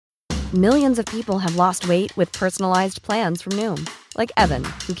Millions of people have lost weight with personalized plans from Noom. Like Evan,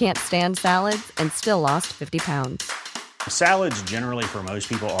 who can't stand salads and still lost 50 pounds. Salads generally for most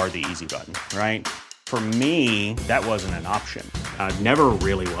people are the easy button, right? For me, that wasn't an option. I never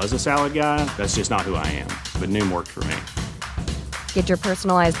really was a salad guy. That's just not who I am. But Noom worked for me. Get your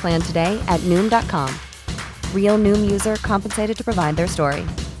personalized plan today at Noom.com. Real Noom user compensated to provide their story.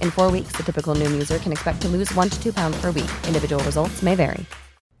 In 4 weeks, the typical Noom user can expect to lose 1 to 2 pounds per week. Individual results may vary.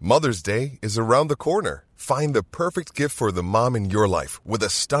 Mother's Day is around the corner. Find the perfect gift for the mom in your life with a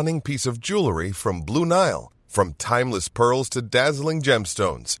stunning piece of jewelry from Blue Nile. From timeless pearls to dazzling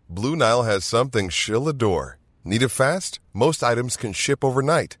gemstones, Blue Nile has something she'll adore. Need it fast? Most items can ship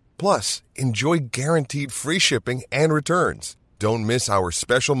overnight. Plus, enjoy guaranteed free shipping and returns. Don't miss our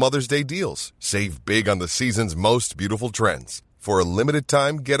special Mother's Day deals. Save big on the season's most beautiful trends. For a limited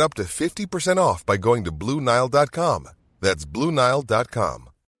time, get up to 50% off by going to BlueNile.com. That's BlueNile.com.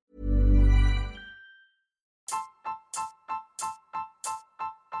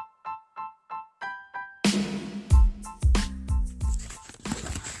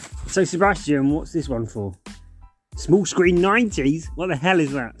 So, Sebastian, what's this one for? Small screen 90s? What the hell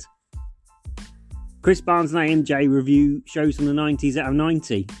is that? Chris Barnes and AMJ review shows from the 90s out of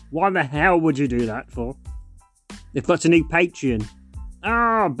 90. Why the hell would you do that for? They've got a new Patreon.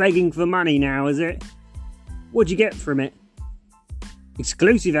 Begging for money now, is it? What'd you get from it?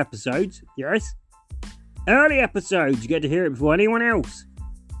 Exclusive episodes, yes. Early episodes, you get to hear it before anyone else.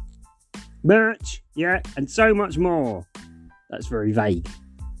 Merch, yeah, and so much more. That's very vague.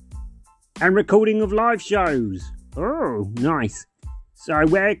 And recording of live shows. Oh, nice. So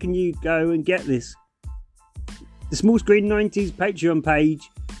where can you go and get this? The Small Screen 90s Patreon page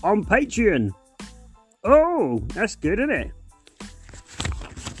on Patreon. Oh, that's good, isn't it?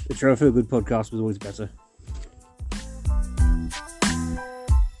 The Trevor Feel Good podcast was always better.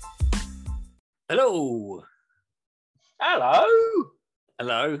 Hello. Hello.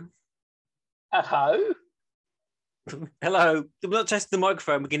 Hello. Hello. Hello. I'm not testing the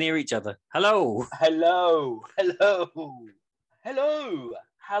microphone. We can hear each other. Hello. Hello. Hello. Hello.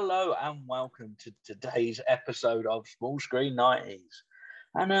 Hello and welcome to today's episode of Small Screen 90s.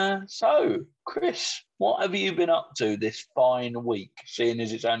 And so, Chris, what have you been up to this fine week, seeing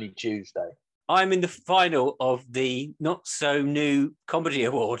as it's only Tuesday? I'm in the final of the Not So New Comedy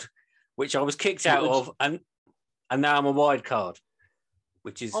Award, which I was kicked out of, and now I'm a wild card,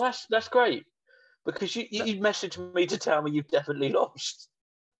 which is... Oh, that's great, because you messaged me to tell me you've definitely lost.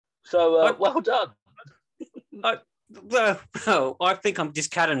 So, well done. Well, I think I'm just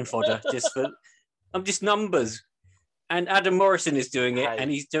cannon fodder. I'm just numbers. And Adam Morrison is doing it,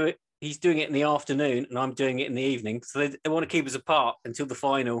 and he's doing it in the afternoon, and I'm doing it in the evening. So they want to keep us apart until the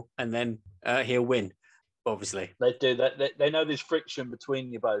final, and then he'll win. Obviously, they do that. They know there's friction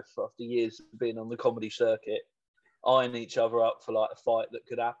between you both after years of being on the comedy circuit, eyeing each other up for like a fight that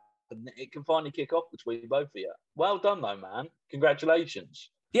could happen. It can finally kick off between both of you. Well done, though, man. Congratulations.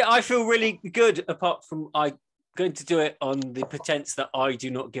 Yeah, I feel really good. Apart from I going to do it on the pretense that I do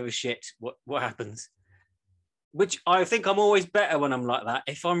not give a shit what happens. Which I think I'm always better when I'm like that.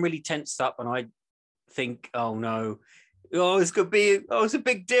 If I'm really tensed up and I think, oh no, it's a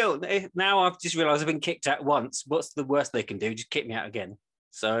big deal. Now I've just realised I've been kicked out once. What's the worst they can do? Just kick me out again.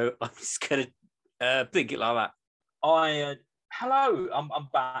 So I'm just going to think it like that. Hello, I'm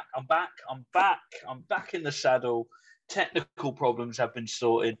back in the saddle. Technical problems have been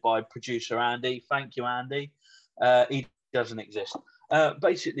sorted by producer Andy. Thank you, Andy. He doesn't exist.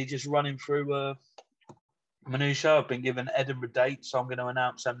 Basically just running through... my new show. I've been given Edinburgh dates, so I'm going to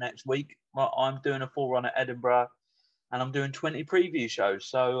announce them next week. I'm doing a full run at Edinburgh, and I'm doing 20 preview shows.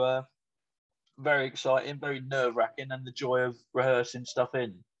 So very exciting, very nerve-wracking, and the joy of rehearsing stuff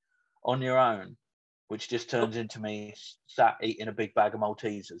on your own, which just turns into me sat eating a big bag of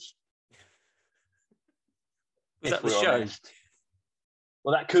Maltesers. Is that the show? Honest.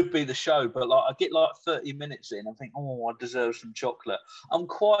 Well, that could be the show, but I get 30 minutes in, I think, oh, I deserve some chocolate. I'm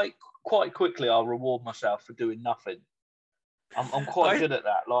quite quickly, I'll reward myself for doing nothing. I'm quite good at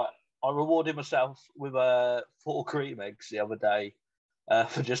that. I rewarded myself with 4 cream eggs the other day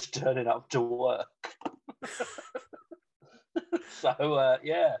for just turning up to work. So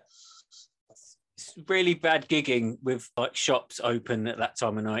yeah, it's really bad gigging with shops open at that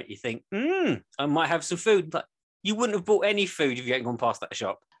time of night. You think, I might have some food, but you wouldn't have bought any food if you hadn't gone past that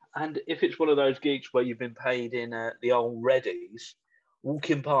shop. And if it's one of those gigs where you've been paid in the old Reddies,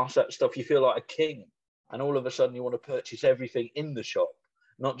 walking past that stuff, you feel like a king. And all of a sudden you want to purchase everything in the shop,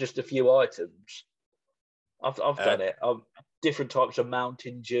 not just a few items. I've done it. Different types of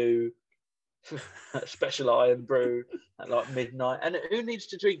Mountain Dew, special iron brew at like midnight. And who needs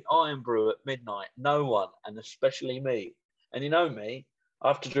to drink iron brew at midnight? No one, and especially me. And you know me, I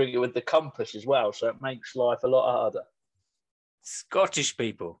have to drink it with the compass as well, so it makes life a lot harder. Scottish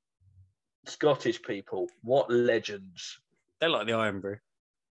people. Scottish people, what legends. They like the iron brew.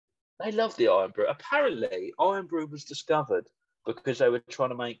 They love the iron brew. Apparently, iron brew was discovered because they were trying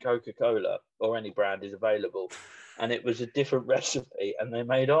to make Coca-Cola, or any brand is available, and it was a different recipe, and they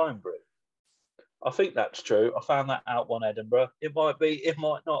made iron brew. I think that's true. I found that out one Edinburgh. It might be, it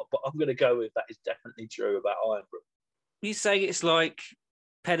might not, but I'm going to go with that is definitely true about iron brew. You say it's like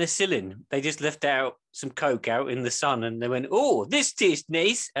penicillin. They just left out some Coke out in the sun and they went, oh, this tastes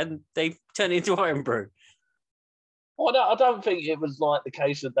nice. And they turned it into iron brew. Well, I don't think it was like the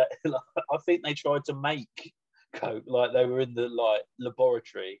case of that. I think they tried to make Coke, like they were in the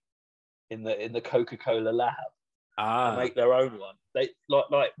laboratory in the Coca-Cola lab. And make their own one. They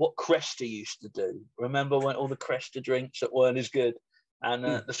like what Cresta used to do. Remember when all the Cresta drinks that weren't as good, and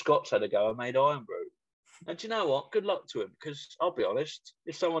the Scots had a go and made iron brew. And do you know what? Good luck to him, because I'll be honest.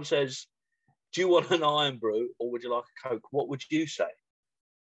 If someone says, "Do you want an iron brew or would you like a Coke?" What would you say?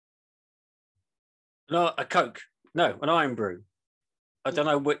 No, a Coke. No, an iron brew. I don't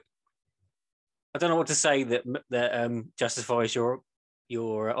know what to say that justifies your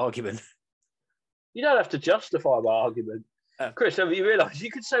argument. You don't have to justify my argument. Chris, have you realised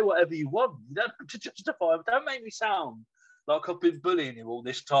you can say whatever you want? You don't have to justify it. Don't make me sound like I've been bullying him all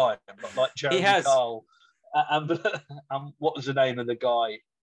this time. Like Jeremy Kyle. And what was the name of the guy?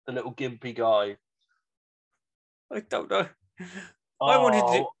 The little gimpy guy. I don't know.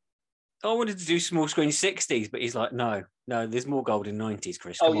 Oh. I wanted to do small screen 60s, but he's like, no, there's more gold in 90s,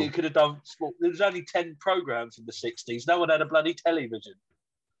 Chris. You could have done... There was only 10 programmes in the 60s. No one had a bloody television.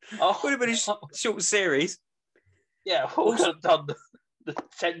 Oh, would have been a short series. Yeah, we could have done the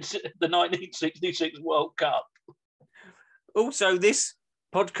 1966 World Cup. Also, this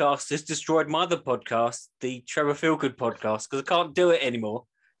podcast has destroyed my other podcast, the Trevor Feelgood podcast, because I can't do it anymore,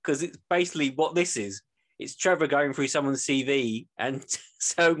 because it's basically what this is. It's Trevor going through someone's CV, and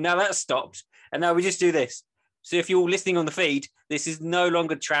so now that's stopped, and now we just do this. So if you're listening on the feed, this is no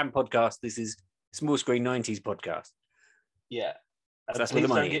longer Tram podcast, this is Small Screen 90s podcast. Yeah. So that's where the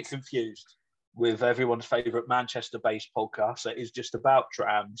money is. Don't get confused with everyone's favourite Manchester-based podcast that is just about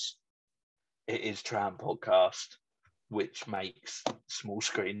trams. It is Tram Podcast, which makes Small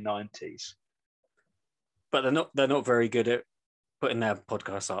Screen 90s. But they're not very good at putting their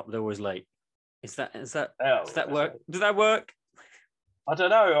podcasts up. They're always late. Does that work? Does that work? I don't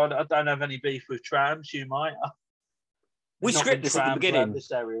know. I don't have any beef with trams. You might. We script this at the beginning.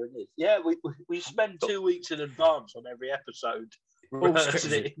 This area it is. Yeah, we spend 2 weeks in advance on every episode.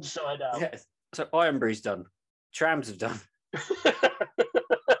 Rehearsing it inside out. Yeah. So Iron Brew's done. Trams have done.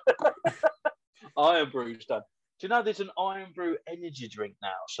 Iron Brew's done. Do you know there's an Iron Brew energy drink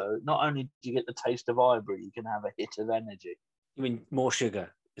now? So not only do you get the taste of Iron Brew, you can have a hit of energy. You mean more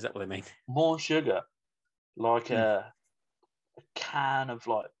sugar? Is that what they mean? More sugar. Like a can of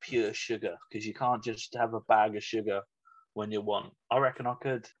like pure sugar, because you can't just have a bag of sugar when you want. I reckon I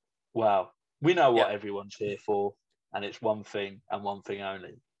could. Wow. We know what everyone's here for. And it's one thing and one thing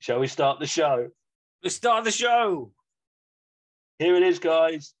only. Shall we start the show? Let's start the show. Here it is,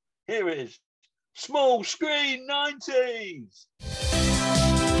 guys. Here it is. Small Screen 90s.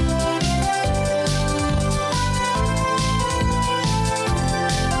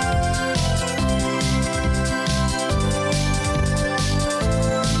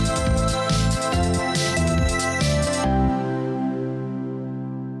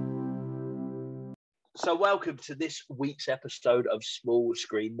 So welcome to this week's episode of Small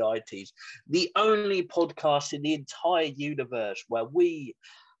Screen 90s, the only podcast in the entire universe where we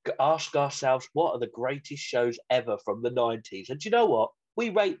ask ourselves what are the greatest shows ever from the 90s. And do you know what? We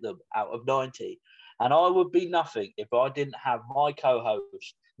rate them out of 90. And I would be nothing if I didn't have my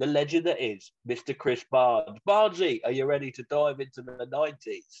co-host, the legend that is Mr. Chris Barnes. Barnesy, are you ready to dive into the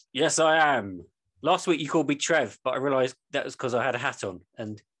 90s? Yes, I am. Last week you called me Trev, but I realised that was because I had a hat on.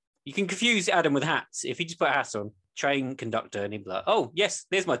 And you can confuse Adam with hats. If you just put a hat on, train conductor, and he'd be like, oh, yes,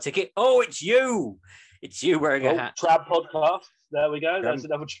 there's my ticket. Oh, it's you. It's you wearing a hat. Tram podcast. There we go. That's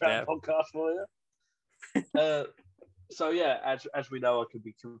another Tram podcast for you. So, yeah, as we know, I can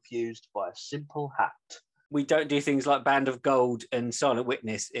be confused by a simple hat. We don't do things like Band of Gold and Silent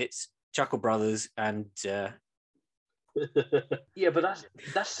Witness. It's Chuckle Brothers and... Yeah, but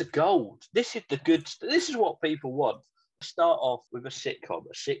that's the gold. This is the good... This is what people want. Start off with a sitcom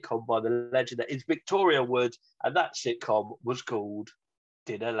by the legend that is Victoria Wood, and that sitcom was called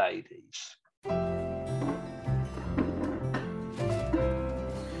Dinner Ladies.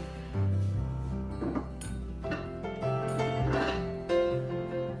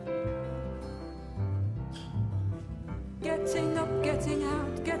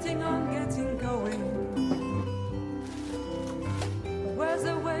 insisting on getting going. Where's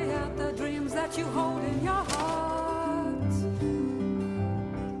the way out the dreams that you hold in your heart?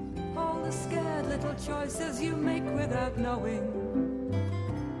 All the scared little choices you make without knowing.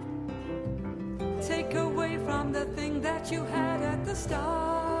 Take away from the thing that you had at the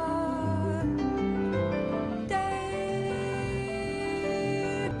start. Day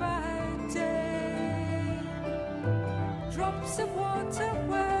by day, drops of water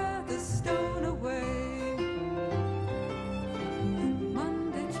wear the stone away.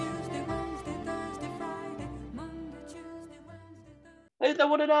 Monday, Tuesday, Wednesday, Thursday, Friday. Monday, Tuesday, Wednesday, Thursday. They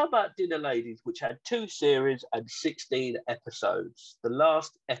want to know about Dinner Ladies, which had 2 series and 16 episodes. The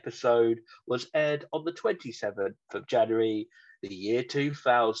last episode was aired on the 27th of January, the year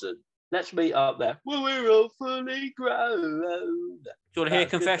 2000. Let's meet up there. Well, we're all fully grown. Do you want to hear a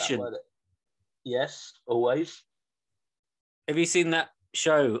confession? Yes, always. Have you seen that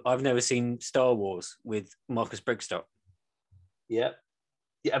show, I've Never Seen Star Wars, with Marcus Brigstock? Yeah.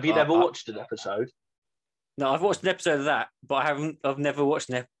 Have you never watched an episode? No, I've watched an episode of that, but I've never watched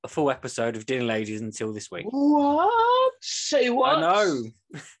a full episode of Dinner Ladies until this week. What? Say what? I know.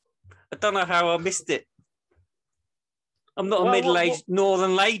 I don't know how I missed it. I'm not a middle-aged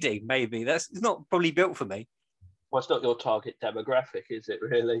northern lady, maybe. It's not probably built for me. Well, it's not your target demographic, is it,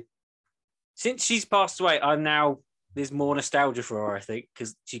 really? Since she's passed away, there's more nostalgia for her, I think,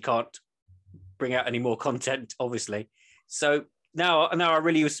 because she can't bring out any more content, obviously. So now I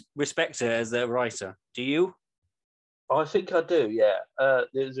really respect her as a writer. Do you? I think I do, yeah.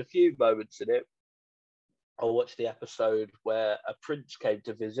 There's a few moments in it. I watched the episode where a prince came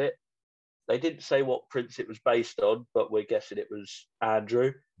to visit. They didn't say what prince it was based on, but we're guessing it was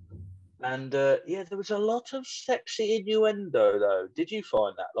Andrew. And there was a lot of sexy innuendo, though. Did you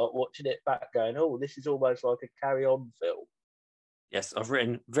find that? Like watching it back going, oh, this is almost like a carry-on film. Yes, I've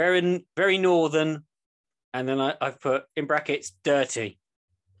written very, very northern, and then I've put, in brackets, dirty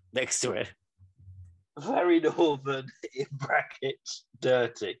next to it. Very northern, in brackets,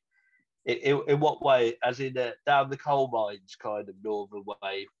 dirty. In what way? As in down the coal mines kind of northern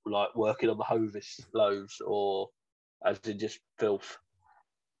way, like working on the Hovis loaves, or as in just filth?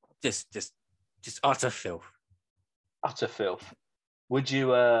 Just utter filth. Utter filth. Would you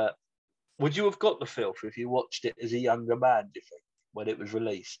have got the filth if you watched it as a younger man, do you think, when it was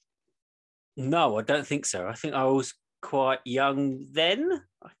released? No, I don't think so. I think I was quite young then.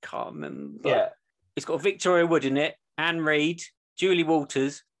 I can't remember. Yeah. It's got Victoria Wood in it, Anne Reid, Julie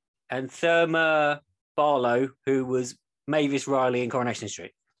Walters, and Thelma Barlow, who was Mavis Riley in Coronation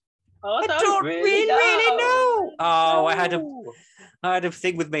Street. I don't really know. Oh, I had a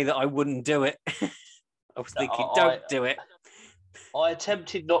thing with me that I wouldn't do it. I was thinking, don't do it. I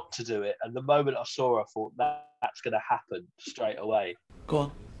attempted not to do it, and the moment I saw her, I thought that's going to happen straight away. Go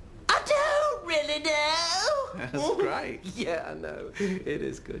on. I don't really know. That's great. Yeah, I know. It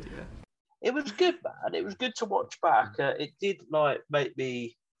is good, yeah. It was good, man. It was good to watch back. It did make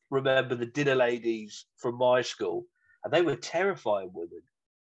me remember the dinner ladies from my school, and they were terrifying women.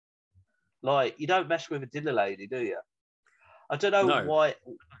 Like, you don't mess with a dinner lady, do you? I don't know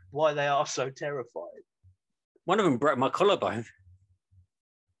why they are so terrifying. One of them broke my collarbone.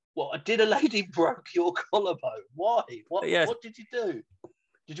 What, a dinner lady broke your collarbone? Why? What did you do?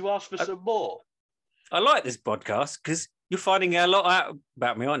 Did you ask for some more? I like this podcast because you're finding a lot out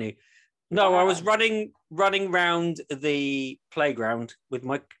about me, aren't you? No, I was running round the playground with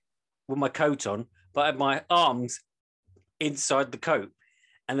my coat on, but I had my arms inside the coat,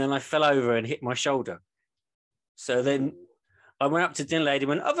 and then I fell over and hit my shoulder. So then I went up to dinner lady and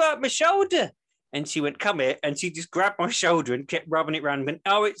went, I've hurt my shoulder. And she went, come here. And she just grabbed my shoulder and kept rubbing it around and went,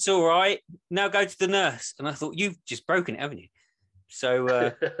 oh, it's all right. Now go to the nurse. And I thought, you've just broken it, haven't you? So,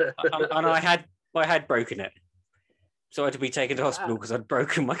 and I had broken it. So I had to be taken to hospital because I'd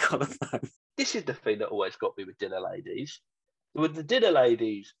broken my collarbone. This is the thing that always got me with dinner ladies. With the dinner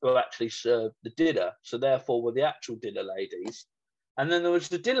ladies who actually served the dinner, so therefore were the actual dinner ladies. And then there was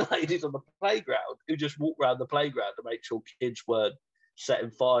the dinner ladies on the playground who just walked around the playground to make sure kids weren't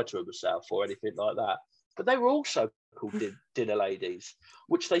setting fire to themselves or anything like that. But they were also called dinner ladies,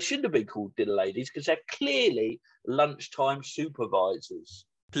 which they shouldn't have been called dinner ladies because they're clearly lunchtime supervisors.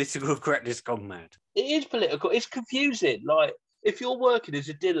 Political correctness gone mad. It is political. It's confusing. Like, if you're working as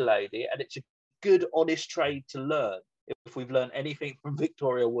a dinner lady and it's a good, honest trade to learn, if we've learned anything from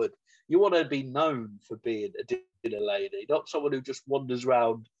Victoria Wood, you want to be known for being a dinner lady, not someone who just wanders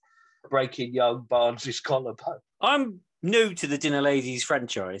around breaking young Barnes' collarbone. I'm new to the Dinner Ladies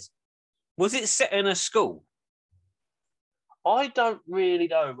franchise. Was it set in a school? I don't really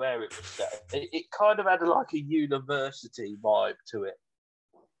know where it was set. It kind of had like a university vibe to it.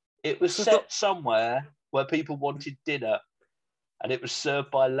 It was set somewhere where people wanted dinner, and it was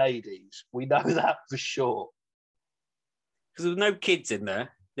served by ladies. We know that for sure. Because there were no kids in there.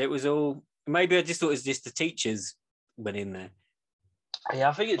 It was all. Maybe I just thought it was just the teachers went in there. Yeah,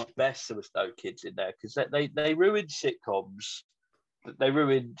 I think it's best there was no kids in there because they ruined sitcoms. They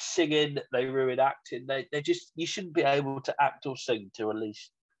ruined singing. They ruined acting. They just you shouldn't be able to act or sing till at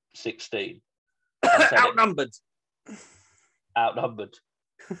least 16. Outnumbered. Outnumbered.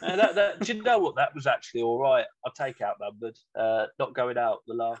 Do you know what? That was actually all right. I'll take outnumbered. Not going out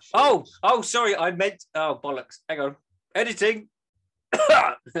the last. Oh, sorry. I meant. Oh, bollocks. Hang on. Editing.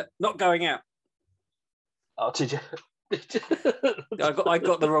 Not going out. Oh, did you? I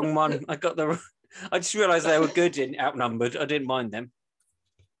got the wrong one. I just realised they were good in Outnumbered. I didn't mind them.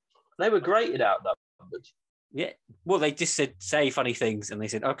 They were great in Outnumbered. Yeah. Well, they just said say funny things, and they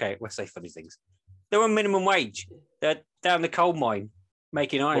said, "Okay, we'll say funny things." They were on minimum wage. They're down the coal mine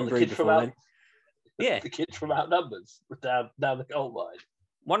making iron brew before then. Yeah, the kids from Outnumbered were down the coal mine.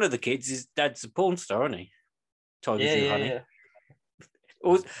 One of the kids is dad's a porn star, isn't he? Tiger Yeah, Jew yeah, Honey. yeah.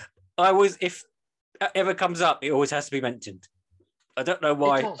 I always, if that ever comes up, it always has to be mentioned. I don't know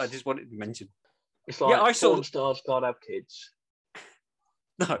why. It does. I just want it to be mentioned. It's like I saw porn stars can't have kids.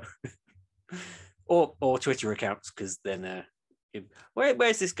 No, or Twitter accounts because then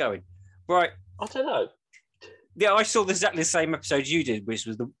where's this going? Right, I don't know. yeah, I saw exactly the same episode you did, which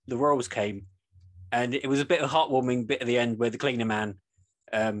was the Royals came, and it was a bit of heartwarming bit at the end where the cleaner man,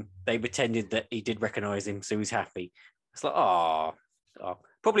 they pretended that he did recognise him, so he was happy. It's like, oh.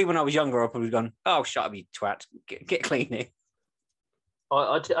 Probably when I was younger, I'd probably gone, oh, shut up, you twat, get cleaning.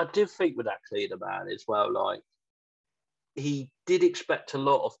 I did think with that cleaner man as well, like, he did expect a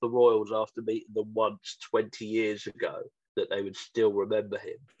lot of the Royals after meeting them once 20 years ago, that they would still remember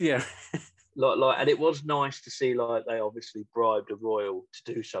him. Yeah. And it was nice to see, like, they obviously bribed a Royal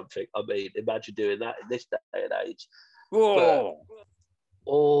to do something. I mean, imagine doing that in this day and age. Whoa.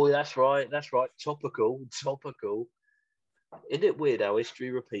 Oh, that's right. Topical. Isn't it weird how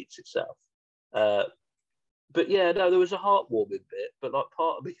history repeats itself? But yeah, no, there was a heartwarming bit, but like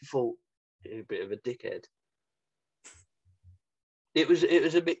part of me thought he was a bit of a dickhead. It was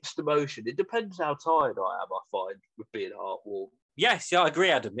a mixed emotion. It depends how tired I am, I find, with being heartwarmed. Yes, yeah, I agree,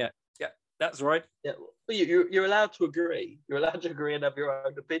 Adam. Yeah, that's right. Yeah, well, you're allowed to agree. You're allowed to agree and have your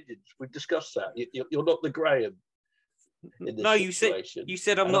own opinions. We've discussed that. You're not the Graham. No, you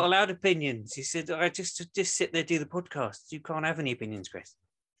said I'm not allowed opinions. You said I just sit there do the podcast. You can't have any opinions, Chris.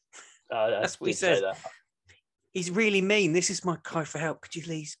 That's what he said. He's really mean. This is my cry for help.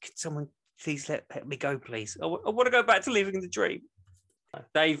 Could someone please let me go, please? I want to go back to living the dream.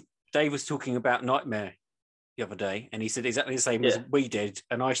 Dave was talking about Nightmare the other day, and he said exactly the same as we did.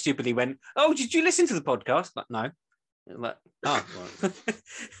 And I stupidly went, "Oh, did you listen to the podcast?" Like, no. I'm like, oh, right.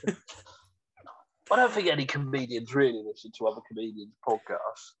 I don't think any comedians really listen to other comedians'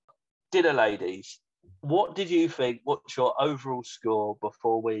 podcasts. Dinner Ladies, what did you think? What's your overall score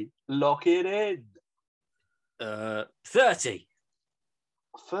before we lock it in? 30.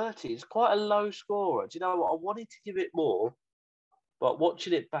 30 is quite a low score. Do you know what? I wanted to give it more, but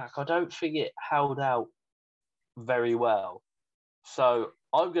watching it back, I don't think it held out very well. So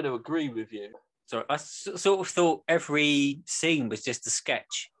I'm going to agree with you. So I sort of thought every scene was just a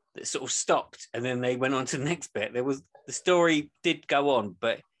sketch that sort of stopped, and then they went on to the next bit. The story did go on,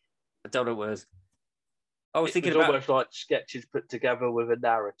 but I don't know what it was. I was thinking about almost like sketches put together with a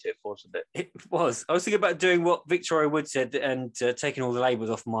narrative, wasn't it? It was. I was thinking about doing what Victoria Wood said and taking all the labels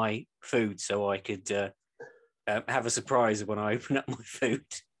off my food so I could have a surprise when I open up my food.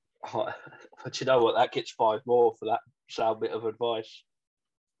 But you know what? That gets 5 more for that sound bit of advice.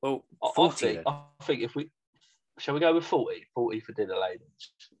 Well, 40. I think if we shall we go with 40? 40 for Dinner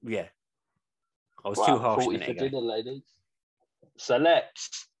Ladies. Yeah. I was too harsh. 40 for Dinner Ladies. So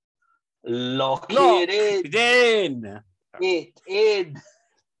let's lock it in.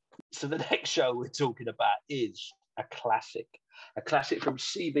 So the next show we're talking about is a classic from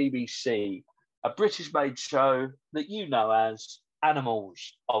CBBC, a British-made show that you know as Animals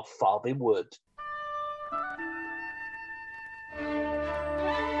of Farthing Wood.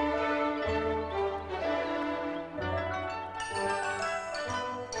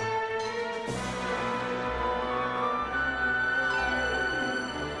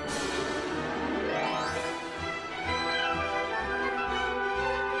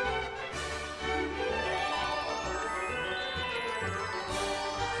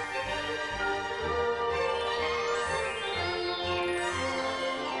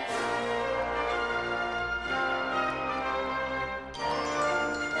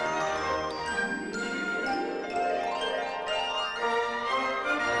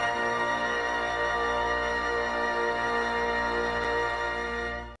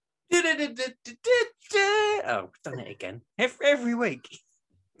 Oh, we've done it again. Every week.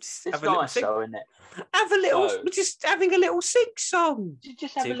 Just It's have a little nice sing. though, isn't it? Have a little, So- just having a little sing song. You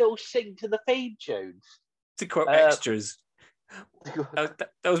just have To- a little sing to the theme tunes. To quote Uh, extras. That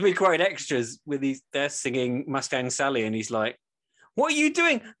was me quoting extras with they're singing Mustang Sally, and he's like, "What are you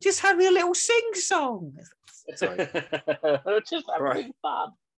doing? Just having a little sing song." Sorry. Just having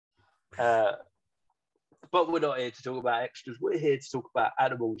fun. But we're not here to talk about extras. We're here to talk about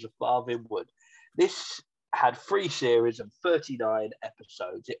Animals of Farthing Wood. This had 3 series and 39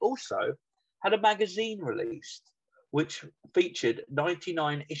 episodes. It also had a magazine released, which featured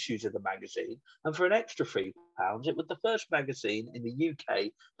 99 issues of the magazine. And for an extra £3, it was the first magazine in the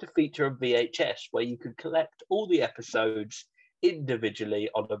UK to feature a VHS, where you could collect all the episodes individually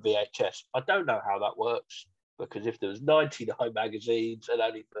on a VHS. I don't know how that works, because if there was 99 magazines and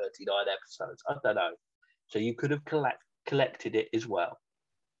only 39 episodes, I don't know. So you could have collected it as well.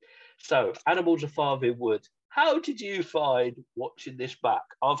 So, Animals of Farthing Wood. How did you find watching this back?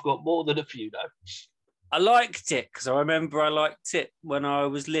 I've got more than a few notes. I liked it because I remember I liked it when I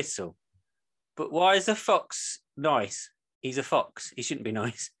was little. But why is a fox nice? He's a fox. He shouldn't be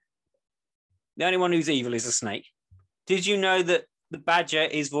nice. The only one who's evil is a snake. Did you know that the badger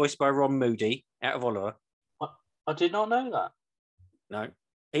is voiced by Ron Moody out of Oliver? I did not know that. No.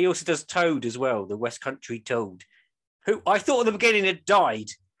 He also does Toad as well, the West Country Toad, who I thought at the beginning had died.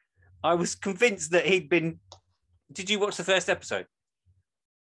 I was convinced that he'd been... Did you watch the first episode?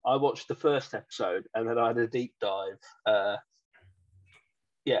 I watched the first episode and then I had a deep dive.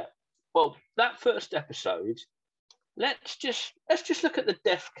 Yeah. Well, that first episode, let's just look at the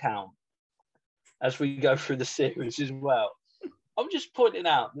death count as we go through the series as well. I'm just pointing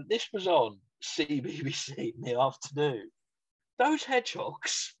out that this was on CBBC in the afternoon. Those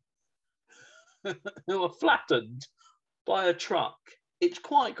hedgehogs who were flattened by a truck, it's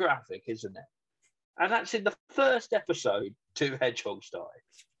quite graphic, isn't it? And that's in the first episode, 2 hedgehogs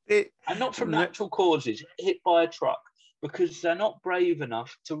die. And not from natural causes, hit by a truck, because they're not brave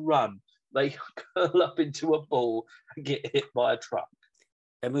enough to run. They curl up into a ball and get hit by a truck.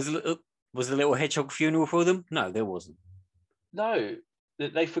 And was the little hedgehog funeral for them? No, there wasn't. No,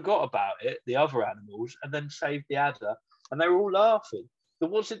 they forgot about it, the other animals, and then saved the adder, and they were all laughing. There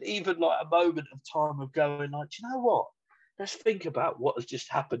wasn't even like a moment of time of going like, do you know what? Let's think about what has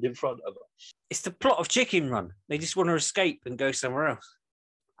just happened in front of us. It's the plot of Chicken Run. They just want to escape and go somewhere else.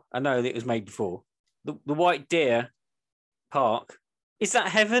 I know that it was made before. The White Deer Park. Is that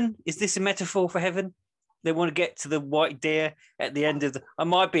heaven? Is this a metaphor for heaven? They want to get to the White Deer at the end of the... I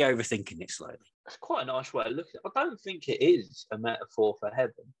might be overthinking it slightly. It's quite a nice way of looking at it. I don't think it is a metaphor for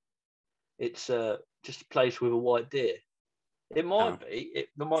heaven. It's just a place with a white deer. It might be.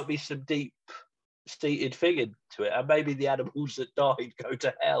 There might be some deep-seated thing to it, and maybe the animals that died go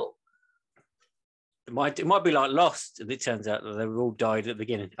to hell. It might be like Lost, and it turns out that they were all died at the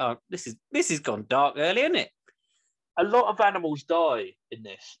beginning. Oh, this has gone dark early, isn't it? A lot of animals die in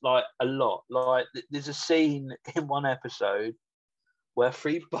this, like a lot. Like there's a scene in one episode where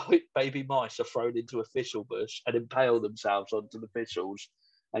 3 baby mice are thrown into a thistle bush and impale themselves onto the thistles,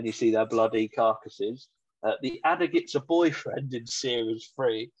 and you see their bloody carcasses. The adder gets a boyfriend in series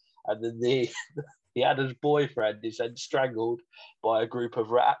 3, and then the adder's boyfriend is then strangled by a group of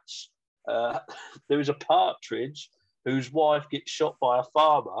rats. There is a partridge whose wife gets shot by a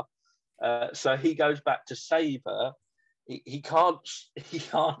farmer, so he goes back to save her. He can't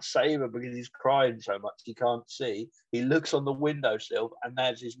save her because he's crying so much he can't see. He looks on the windowsill and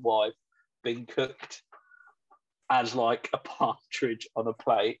there's his wife being cooked as like a partridge on a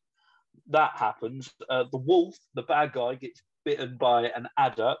plate. That happens. The wolf, the bad guy, gets bitten by an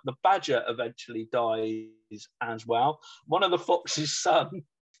adder. The badger eventually dies as well. One of the fox's son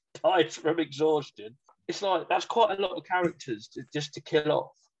dies from exhaustion. It's like that's quite a lot of characters just to kill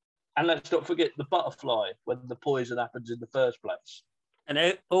off. And let's not forget the butterfly when the poison happens in the first place.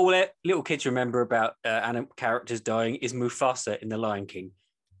 And all little kids remember about animal characters dying is Mufasa in The Lion King.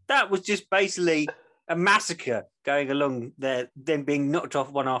 That was just basically a massacre going along there, them being knocked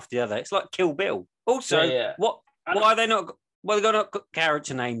off one after the other. It's like Kill Bill. Also, what are they not? What are they not got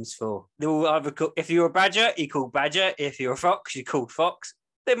character names for? They will either call, if you're a badger, you're called Badger. If you're a fox, you're called Fox.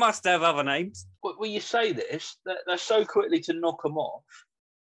 They must have other names. When you say this, they're so quickly to knock them off.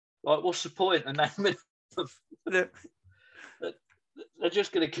 Like, what's the point in naming them? They're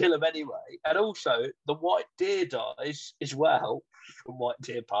just going to kill them anyway. And also, the white deer dies as well from White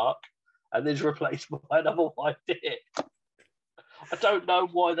Deer Park, and is replaced by another white deer. I don't know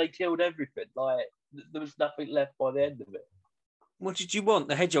why they killed everything. Like, there was nothing left by the end of it. What did you want?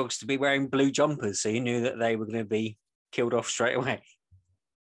 The hedgehogs to be wearing blue jumpers so you knew that they were going to be killed off straight away?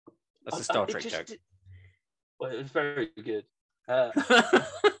 That's a Star It Trek just joke. Well, it was very good. I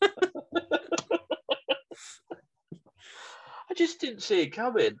just didn't see it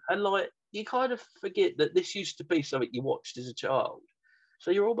coming. And like, you kind of forget that this used to be something you watched as a child.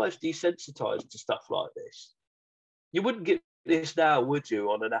 So you're almost desensitized to stuff like this. You wouldn't get this now, would you,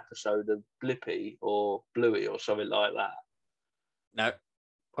 on an episode of Blippi or Bluey or something like that? No,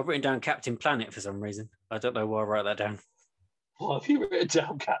 I've written down Captain Planet for some reason. I don't know why I wrote that down. Why have you written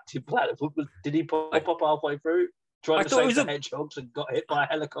down Captain Planet? Did he pop up halfway through? Trying I to thought it save was the hedgehogs and got hit by a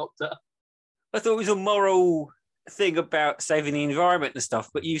helicopter? I thought it was a moral thing about saving the environment and stuff,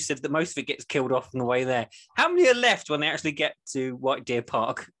 but you said that most of it gets killed off on the way there. How many are left when they actually get to White Deer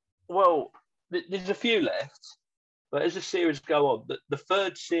Park? Well, there's a few left, but as the series go on, the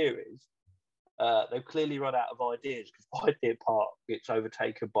third series, they've clearly run out of ideas because White Deer Park gets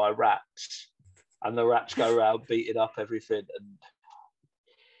overtaken by rats, and the rats go around beating up everything,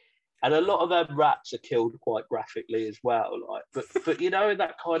 and a lot of them rats are killed quite graphically as well. Like, but you know, in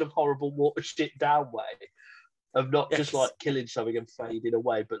that kind of horrible water shit down way of not just like killing something and fading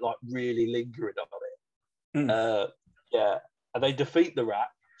away, but like really lingering on it. Yeah, and they defeat the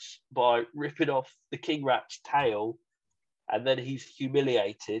rats by ripping off the king rat's tail, and then he's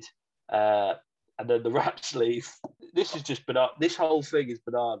humiliated, and then the rats leave. This is just banana. This whole thing is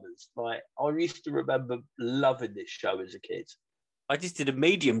bananas. Like, I used to remember loving this show as a kid. I just did a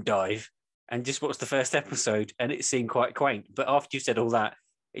medium dive and just watched the first episode, and it seemed quite quaint. But after you said all that,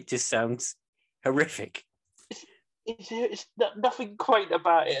 it just sounds horrific. It's nothing quaint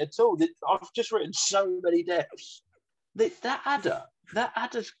about it at all. I've just written so many deaths. That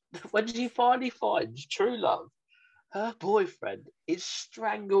adder's, when she finally finds true love, her boyfriend is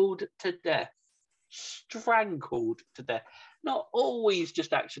strangled to death. Strangled to death. Not always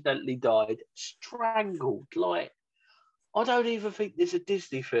just accidentally died. Strangled. Like, I don't even think there's a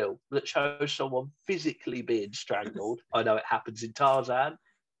Disney film that shows someone physically being strangled. I know it happens in Tarzan,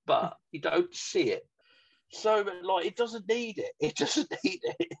 but you don't see it. So, like, it doesn't need it. It doesn't need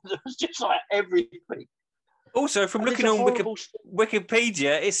it. It's just like everything. Also, from And looking it's a on horrible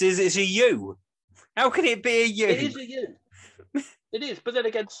Wikipedia, it says it's a U. How can it be a U? It is a U. It is, but then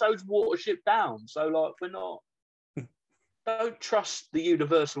again, so's Watership Down. So, like, we're not. Don't trust the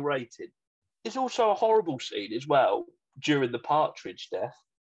universal rating. It's also a horrible scene as well during the partridge death,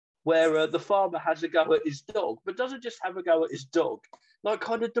 where the farmer has a go at his dog, but doesn't just have a go at his dog, like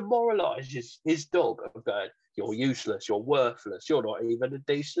kind of demoralizes his dog of going, "You're useless, you're worthless, you're not even a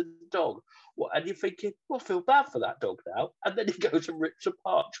decent dog." And you're thinking, well, I feel bad for that dog now. And then he goes and rips a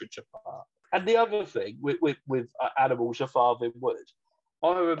partridge apart. And the other thing with animals are farming wood,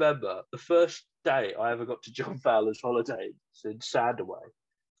 I remember the first day I ever got to John Fowler's holidays in Sandaway.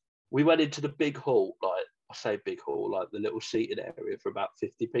 We went into the big hall, like, I say big hall, like the little seating area for about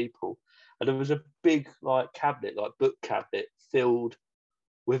 50 people. And there was a big, like, cabinet, like book cabinet, filled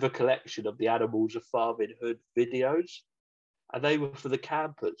with a collection of the Animals of Farming Hood videos. And they were for the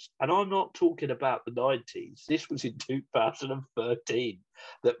campers. And I'm not talking about the 90s. This was in 2013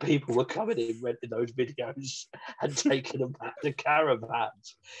 that people were coming in, renting those videos and taking them back to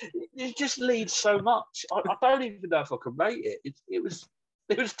caravans. It just leads so much. I don't even know if I can rate it. It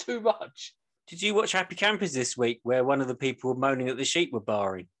was too much. Did you watch Happy Campers this week, where one of the people were moaning that the sheep were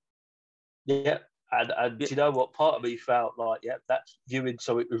barring? Yeah. And do you know what? Part of me felt like, yeah, that's viewing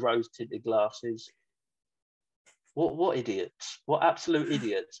something with rose-tinted glasses. What idiots? What absolute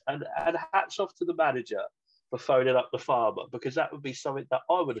idiots! And hats off to the manager for phoning up the farmer, because that would be something that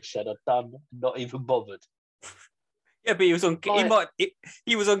I would have said I'd done, not even bothered. Yeah, but he was on. Like,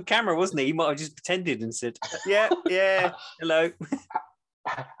 He was on camera, wasn't he? He might have just pretended and said, "Yeah, yeah, hello."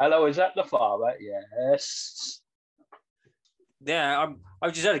 Hello, is that the farmer? Yes. Yeah,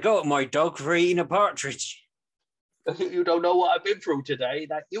 I've just had a go at my dog for eating a partridge. You don't know what I've been through today.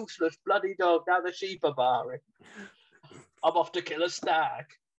 That useless bloody dog. Now the sheep are barring. I'm off to kill a stag.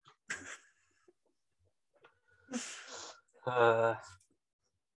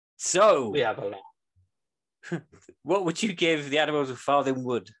 So, We have a lot. what would you give the Animals of Farthing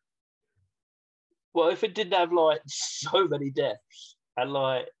Wood? Well, if it didn't have like so many deaths, and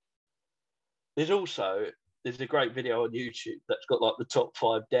like there's a great video on YouTube that's got like the top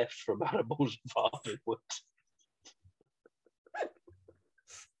 5 deaths from Animals of Farthing Wood.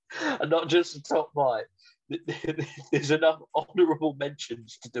 And not just the top 5. There's enough honourable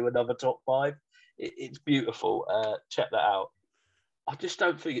mentions to do another top 5. It's beautiful. Check that out. I just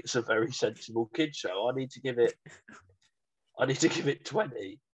don't think it's a very sensible kid show. I need to give it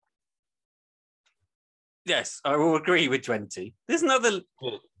 20. Yes, I will agree with 20. There's another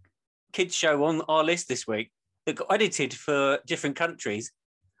kids show on our list this week that got edited for different countries,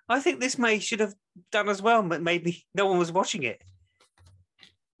 I think this May should have done as well, but maybe no one was watching it.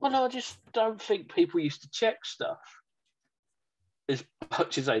 Well, I just don't think people used to check stuff as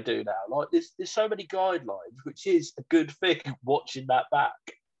much as they do now. Like, there's so many guidelines, which is a good thing. Watching that back,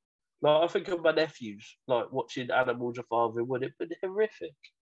 like I think of my nephews, like watching Animals of Father would it been horrific.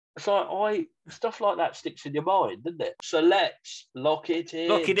 It's like stuff like that sticks in your mind, doesn't it? So let's lock it in.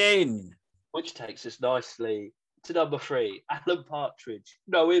 Lock it in. Which takes us nicely to number 3, Alan Partridge.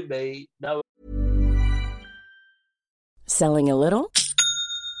 Knowing me, knowing. Selling a little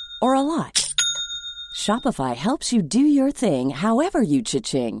or a lot? Shopify helps you do your thing however you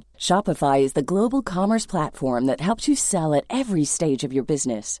cha-ching. Shopify is the global commerce platform that helps you sell at every stage of your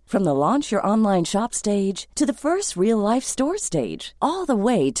business. From the launch your online shop stage to the first real-life store stage, all the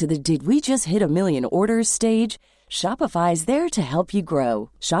way to the did we just hit a million orders stage. Shopify is there to help you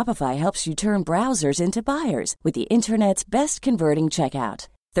grow. Shopify helps you turn browsers into buyers with the internet's best converting checkout.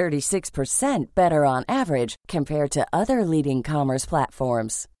 36% better on average compared to other leading commerce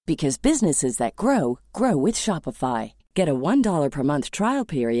platforms. Because businesses that grow, grow with Shopify. Get a $1 per month trial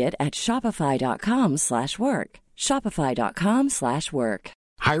period at shopify.com/work. Shopify.com/work.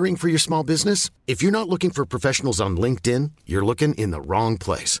 Hiring for your small business? If you're not looking for professionals on LinkedIn, you're looking in the wrong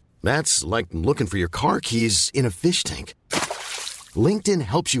place. That's like looking for your car keys in a fish tank. LinkedIn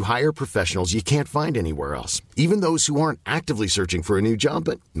helps you hire professionals you can't find anywhere else, even those who aren't actively searching for a new job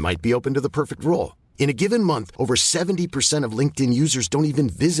but might be open to the perfect role. In a given month, over 70% of LinkedIn users don't even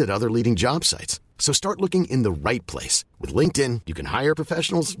visit other leading job sites. So start looking in the right place. With LinkedIn, you can hire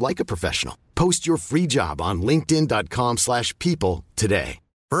professionals like a professional. Post your free job on linkedin.com/people today.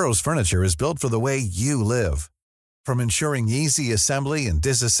 Burrow's furniture is built for the way you live. From ensuring easy assembly and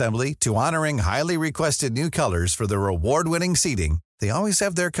disassembly to honoring highly requested new colors for their award-winning seating, they always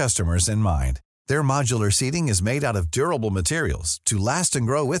have their customers in mind. Their modular seating is made out of durable materials to last and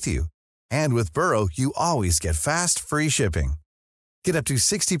grow with you. And with Burrow, you always get fast, free shipping. Get up to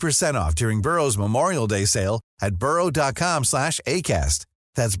 60% off during Burrow's Memorial Day sale at burrow.com/ACAST.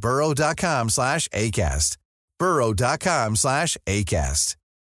 That's burrow.com/ACAST. burrow.com/ACAST.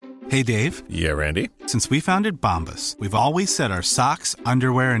 Hey, Dave. Yeah, Randy. Since we founded Bombas, we've always said our socks,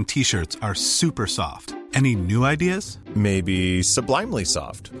 underwear, and T-shirts are super soft. Any new ideas? Maybe sublimely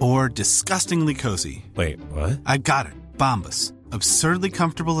soft. Or disgustingly cozy. Wait, what? I got it. Bombas. Absurdly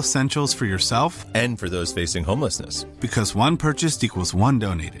comfortable essentials for yourself and for those facing homelessness. Because one purchased equals one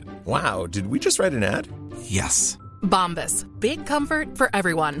donated. Wow, did we just write an ad? Yes. Bombas. Big comfort for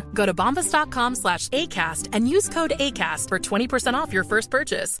everyone. Go to bombas.com/ACAST and use code ACAST for 20% off your first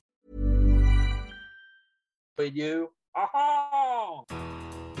purchase. With you. Aha!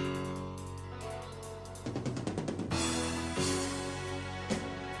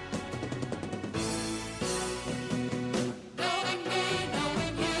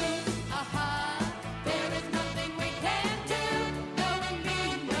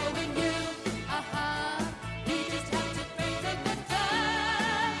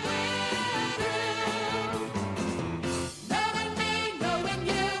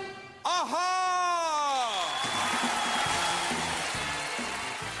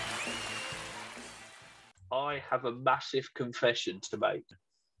 I have a massive confession to make.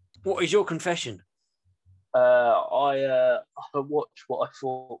 What is your confession? I watched what I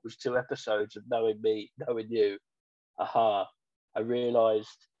thought was 2 episodes of Knowing Me, Knowing You. Aha. I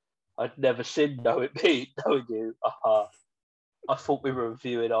realised I'd never seen Knowing Me, Knowing You. Aha. I thought we were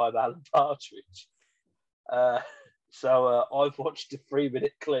reviewing I'm Alan Partridge. So I've watched a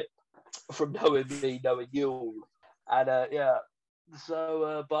 3-minute clip from Knowing Me, Knowing You. And yeah,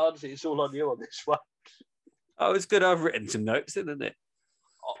 so Barnsley, it's all on you on this one. Oh, it's good. I've written some notes, isn't it?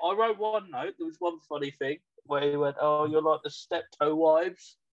 I wrote one note. There was one funny thing where he went, "Oh, you're like the step-toe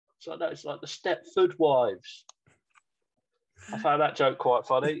wives." So no, it's like the step-foot wives. I found that joke quite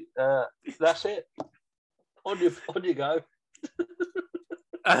funny. That's it. On you go.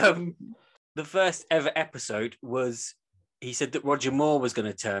 The first ever episode was, he said that Roger Moore was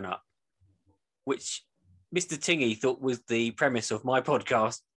going to turn up, which Mr. Tingy thought was the premise of my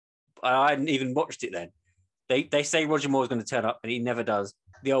podcast. I hadn't even watched it then. They say Roger Moore is going to turn up, and he never does.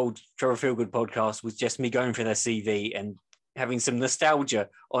 The old Trevor Feelgood podcast was just me going through their CV and having some nostalgia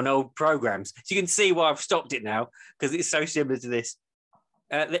on old programs. So you can see why I've stopped it now, because it's so similar to this.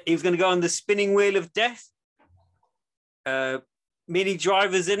 He was going to go on the spinning wheel of death. Minnie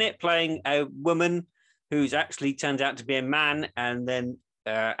Driver's in it, playing a woman who's actually turned out to be a man. And then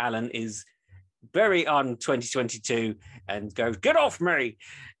Alan is very on 2022 and goes, "Get off me!"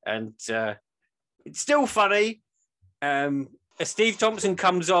 And it's still funny. Steve Thompson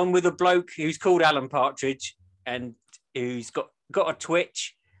comes on with a bloke who's called Alan Partridge and who's got a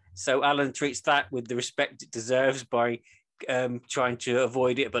twitch, So Alan treats that with the respect it deserves by trying to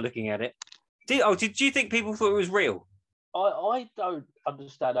avoid it by looking at it. Did you think people thought it was real? I don't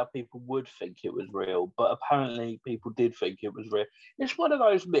understand how people would think it was real, but apparently people did think it was real. It's one of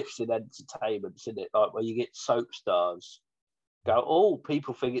those myths in entertainment, isn't it? Like where you get soap stars go, oh,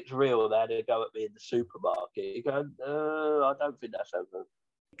 people think it's real, and they go at me in the supermarket. You go, I don't think that's ever.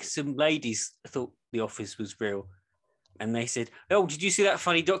 Some ladies thought The Office was real, and they said, "Oh, did you see that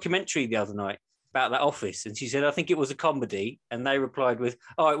funny documentary the other night about that office?" And she said, "I think it was a comedy," and they replied with,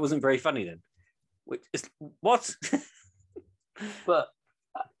 "Oh, it wasn't very funny then." Which is what? But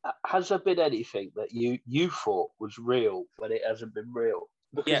has there been anything that you thought was real when it hasn't been real?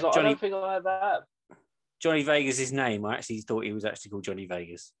 Because I don't think I ever have. Johnny Vegas' name, I actually thought he was actually called Johnny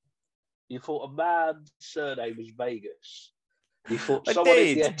Vegas. You thought a man's surname was Vegas. You thought someone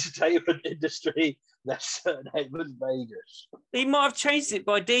in the entertainment industry, their surname was Vegas. He might have changed it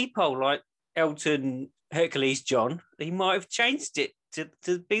by default, like Elton Hercules John. He might have changed it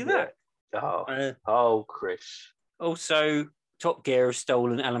to be that. Chris. Also, Top Gear have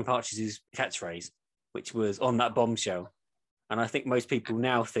stolen Alan Partridge's catchphrase, which was on that bombshell. And I think most people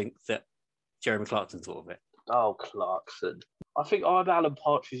now think that Jeremy Clarkson thought of it. Oh, Clarkson. I think I'm Alan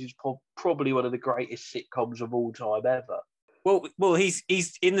Partridge is probably one of the greatest sitcoms of all time ever. Well, he's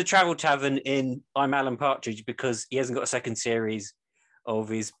in the Travel Tavern in I'm Alan Partridge because he hasn't got a second series of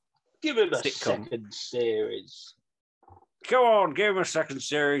his Give him a sitcom. second series. Go on, give him a second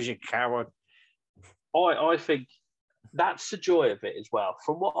series, you coward. I think that's the joy of it as well.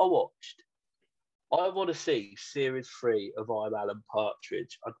 From what I watched, I want to see series 3 of I'm Alan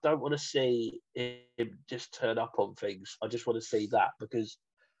Partridge. I don't want to see him just turn up on things. I just want to see that because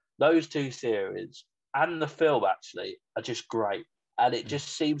those two series and the film actually are just great. And it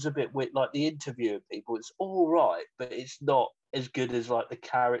just seems a bit weird, like the interviewing people. It's all right, but it's not as good as like the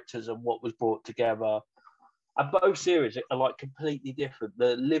characters and what was brought together. And both series are like completely different.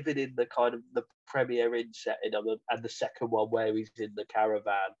 They're living in the kind of the Premier Inn setting and the second one where he's in the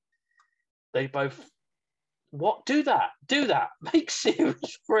caravan. They both do that. Make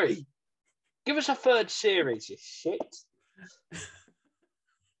series 3. Give us a third series, you shit.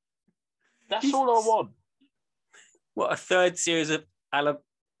 That's all I want. What, a third series of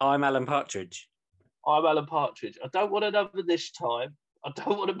I'm Alan Partridge? I'm Alan Partridge. I don't want another this time. I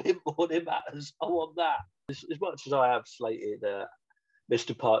don't want a bit more than Matters. I want that. As much as I have slated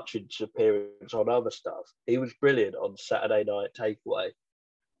Mr. Partridge's appearance on other stuff, he was brilliant on Saturday Night Takeaway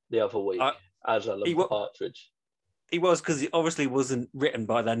the other week as Alan Partridge. He was, because it obviously wasn't written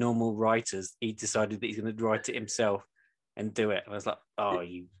by their normal writers. He decided that he's going to write it himself and do it. I was like, oh,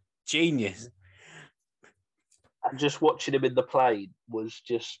 you genius. And just watching him in the plane was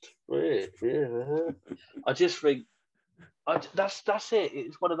just... I just think... That's it.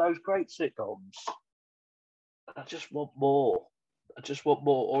 It's one of those great sitcoms. I just want more.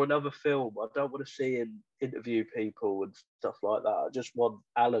 Or another film. I don't want to see him interview people and stuff like that. I just want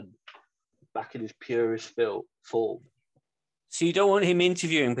Alan back in his purest form. So you don't want him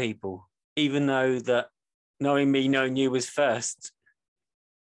interviewing people, even though that Knowing Me, Knowing You was first?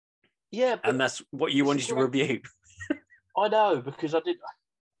 Yeah. And that's what you wanted to review. I know, because I did.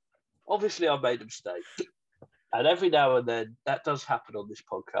 Obviously, I made a mistake. And every now and then, that does happen on this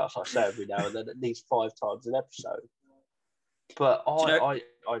podcast. I say every now and then, at least 5 times an episode. But I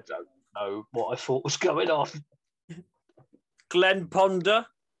don't know what I thought was going on. Glenn Ponder.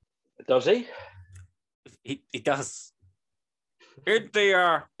 Does he? He does. In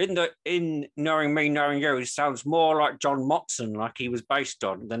Knowing Me, Knowing You, he sounds more like John Motson, like he was based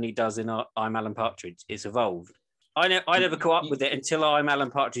on, than he does in I'm Alan Partridge. It's evolved. I never caught up with it until I'm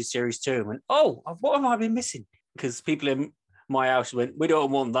Alan Partridge Series 2 and went, oh, what have I been missing? Because people in my house went, we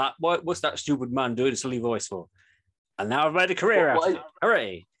don't want that. What's that stupid man doing a silly voice for? And now I've made a career out of it.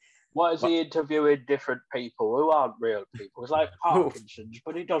 Hooray. Why is he interviewing different people who aren't real people? It's like Parkinson's,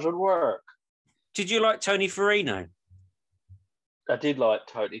 but it doesn't work. Did you like Tony Farino? I did like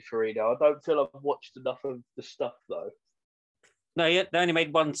Tony Farino. I don't feel I've watched enough of the stuff, though. No, they only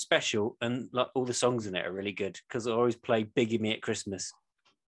made one special, and like all the songs in it are really good because I always play Biggie Me at Christmas.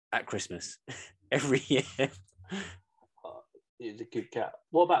 Every year. He's a good cat.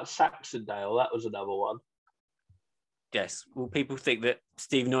 What about Saxondale? That was another one. Yes. Well, people think that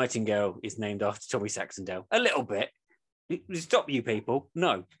Steve Nightingale is named after Tommy Saxondale. A little bit. Stop, you people.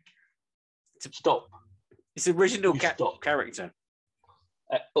 No. Stop. It's original character.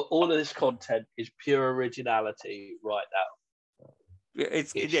 All of this content is pure originality right now.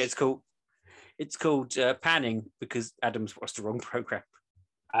 It's called panning because Adam's watched the wrong program.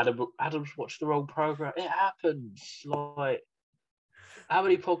 Adam's watched the wrong program. It happens. How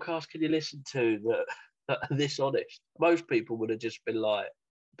many podcasts can you listen to that are this honest? Most people would have just been like,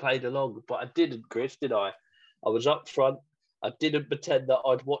 played along, but I didn't, Chris, did I? I was up front. I didn't pretend that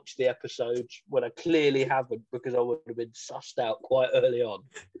I'd watched the episodes when I clearly haven't, because I would have been sussed out quite early on.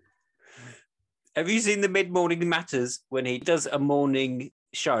 Have you seen the Mid-Morning Matters when he does a morning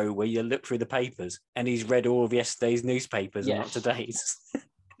show where you look through the papers and he's read all of yesterday's newspapers and not today's?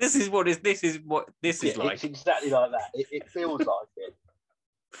 This is what this is like. It's exactly like that. It feels like it.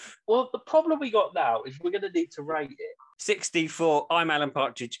 Well, the problem we got now is we're going to need to rate it. 64. I'm Alan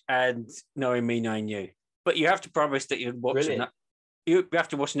Partridge, and knowing me, knowing you. But you have to promise that you're watching that. You have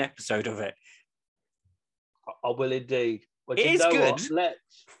to watch an episode of it. I will indeed. But It you is know good. what?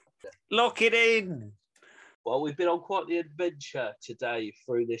 Let's lock it in. Well, we've been on quite the adventure today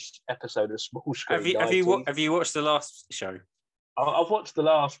through this episode of Small Screen. Have you watched the last show? I've watched the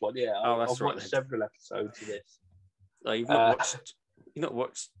last one. Yeah, that's I've right, watched then. several episodes of this. No, you've not watched. You've not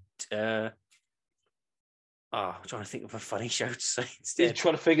watched. I'm trying to think of a funny show to say instead. You're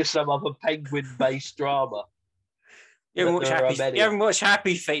trying to figure some other penguin-based drama. You haven't watched There are Happy. many. You haven't watched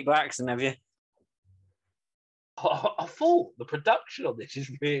Happy Feet by accident, have you? I thought the production on this is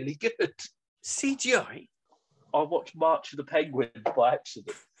really good. CGI. I watched March of the Penguins by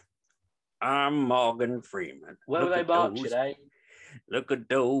accident. I'm Morgan Freeman. Where were Look they at marching, those- eh? Look at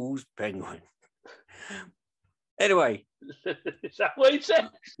those penguins. Anyway, Is that what he said?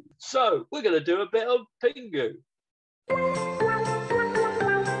 So, we're going to do a bit of Pingu.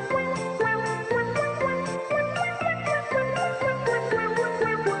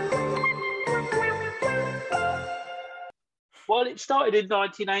 Well, it started in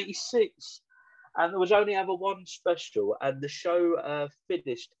 1986, and there was only ever one special, and the show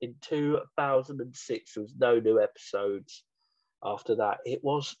finished in 2006. There was no new episodes after that. It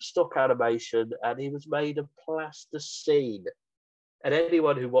was stock animation, and he was made of plasticine. And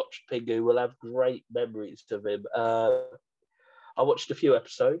anyone who watched Pingu will have great memories of him. I watched a few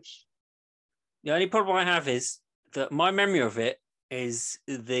episodes. the only problem I have is that my memory of it is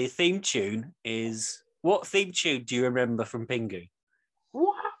the theme tune is. What theme tune do you remember from Pingu?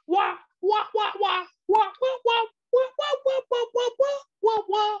 Wah, wah, wah, wah, wah, wah, wah, wah, wah, wah, wah, wah, wah, wah,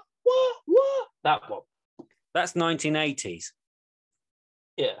 wah, wah, wah. That one. That's 1980s.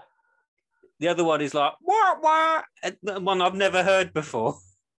 Yeah. The other one is like wah wah, one I've never heard before.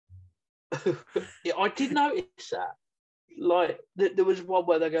 Yeah, I did notice that. Like, there was one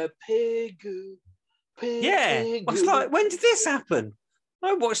where they go, Pingu, Pingu. Yeah, I was like, when did this happen?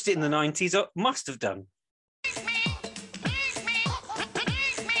 I watched it in the 90s. I must have done.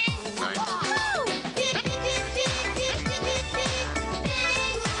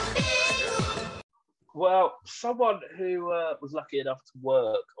 Well, someone who was lucky enough to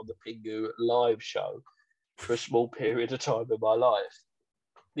work on the Pingu live show for a small period of time in my life,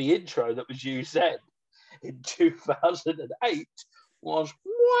 the intro that was used then in 2008 was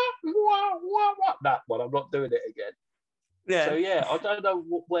wah, wah, wah, wah. That one. I'm not doing it again. Yeah. So, yeah, I don't know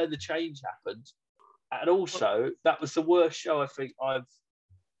where the change happened. And also, that was the worst show I think I've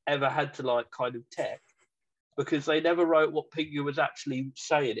ever had to, like, kind of tech, because they never wrote what Pingu was actually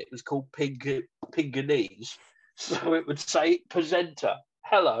saying. It was called Pinganese. So it would say, presenter,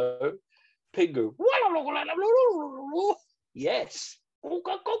 hello, Pingu. Yes.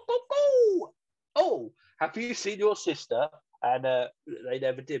 Oh, have you seen your sister? And they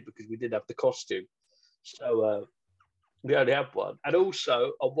never did, because we didn't have the costume. So we only had one. And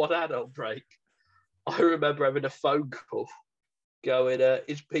also, on one adult break, I remember having a phone call going,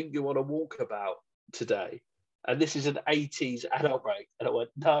 is Pingu on a walkabout today? And this is an 80s adult break. And I went,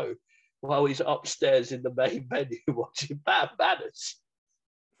 no. Well, he's upstairs in the main menu watching Bad Manners.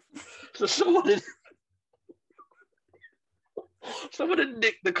 So someone had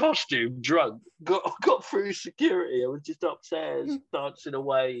nicked the costume, drunk, got through security and was just upstairs dancing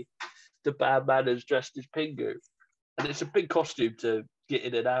away to Bad Manners dressed as Pingu. And it's a big costume to get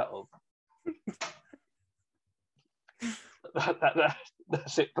in and out of.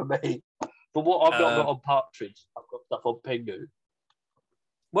 That's it for me. But what I've not got on Partridge, I've got stuff on Pingu.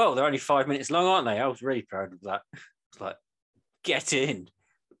 Well, they're only 5 minutes long, aren't they? I was really proud of that. It's like, get in.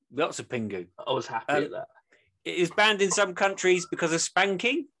 Lots of Pingu. I was happy at that. It is banned in some countries because of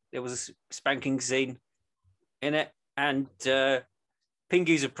spanking. There was a spanking scene in it. And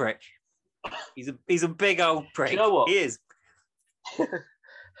Pingu's a prick. He's a big old prick. Do you know what? He is.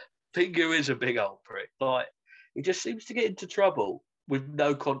 Pingu is a big old prick. Like, he just seems to get into trouble with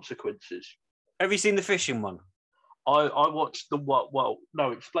no consequences. Have you seen the fishing one? I watched the what? Well,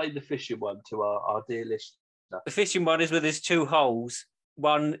 no, explain the fishing one to our dear listener. The fishing one is where there's two holes,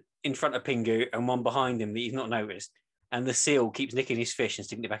 one in front of Pingu and one behind him that he's not noticed. and the seal keeps nicking his fish and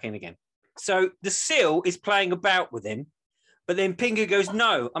sticking it back in again. So the seal is playing about with him, but then Pingu goes,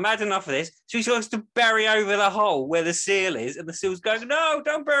 no, I'm had enough of this. So he starts to bury over the hole where the seal is, and the seal's going, no,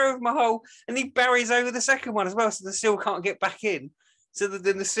 don't bury over my hole. And he buries over the second one as well, so the seal can't get back in. So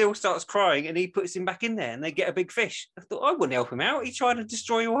then the seal starts crying, and he puts him back in there, and they get a big fish. I thought, I wouldn't help him out. He's trying to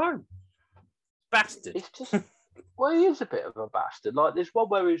destroy your home. Bastard. It's just, well, he is a bit of a bastard. Like, there's one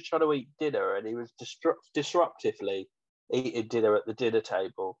where he was trying to eat dinner, and he was disruptively eating dinner at the dinner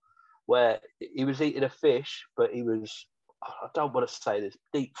table, where he was eating a fish, but he was, I don't want to say this,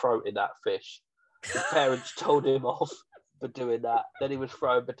 deep throating that fish. His parents told him off for doing that. Then he was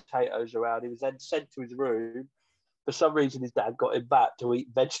throwing potatoes around. He was then sent to his room. For some reason, his dad got him back to eat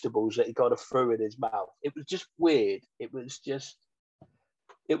vegetables that he kind of threw in his mouth. It was just weird. It was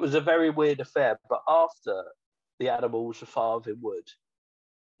a very weird affair. But after the animals were farthing wood,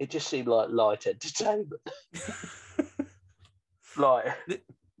 it just seemed like light entertainment.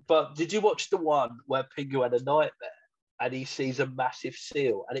 But did you watch the one where Pingu had a nightmare and he sees a massive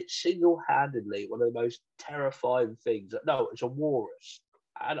seal, and it's single-handedly one of the most terrifying things? No, it's a walrus.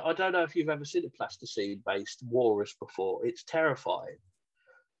 And I don't know if you've ever seen a plasticine-based walrus before. It's terrifying.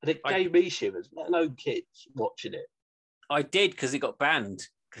 And it gave me shivers, let alone kids watching it. I did, because it got banned,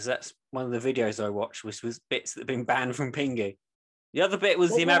 because that's one of the videos I watched, which was bits that had been banned from Pingu. The other bit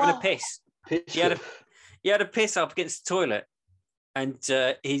was him having a piss. He had a piss up against the toilet, and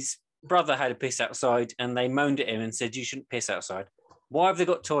his brother had a piss outside, and they moaned at him and said, you shouldn't piss outside. Why have they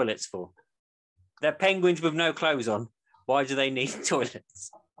got toilets for? They're penguins with no clothes on. Why do they need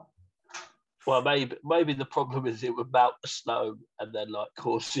toilets? Well, maybe the problem is it would melt the snow and then like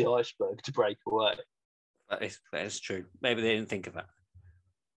cause the iceberg to break away. That is true. Maybe they didn't think of that.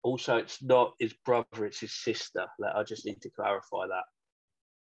 Also, it's not his brother; it's his sister. I just need to clarify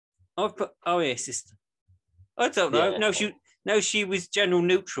that. Yeah, sister. I don't know. Yeah. She was general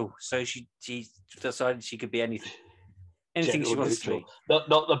neutral, so she decided she could be anything General she wants neutral. to be.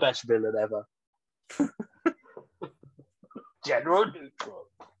 Not the best villain ever. General neutral.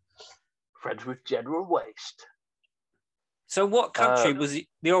 Friends with General Waste. So what country was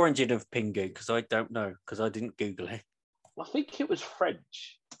the origin of Pingu? Because I don't know, because I didn't Google it. I think it was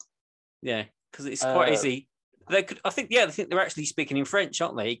French. Yeah, because it's quite easy. I think they're actually speaking in French,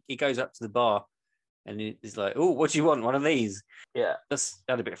 aren't they? He goes up to the bar and he's like, oh, what do you want? One of these? Yeah. That's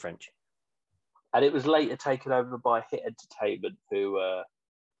a bit of French. And it was later taken over by Hit Entertainment, who,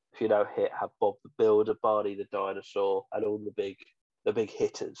 if you know Hit, have Bob the Builder, Barney the Dinosaur, and all the big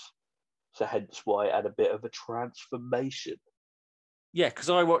hitters. So hence why it had a bit of a transformation. Yeah, because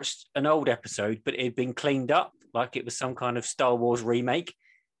I watched an old episode, but it had been cleaned up like it was some kind of Star Wars remake.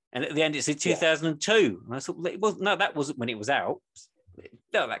 And at the end, it said 2002. And I thought, that wasn't when it was out.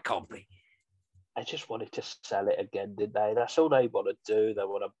 No, that can't be. They just wanted to sell it again, didn't they? That's all they want to do. They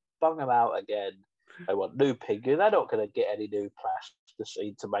want to bung them out again. They want new Pingu. They're not going to get any new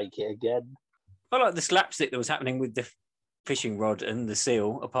plasticine to make it again. I like the slapstick that was happening with the fishing rod and the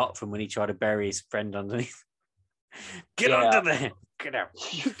seal, apart from when he tried to bury his friend underneath. Get under there. Get out.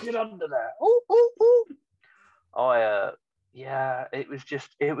 You get under there. Ooh, ooh, ooh.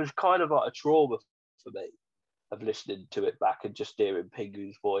 It was kind of like a trauma for me of listening to it back and just hearing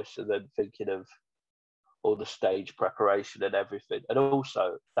Pingu's voice and then thinking of all the stage preparation and everything. And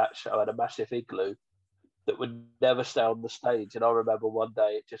also that show had a massive igloo that would never stay on the stage. And I remember one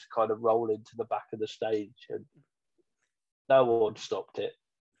day it just kind of rolled into the back of the stage and no one stopped it.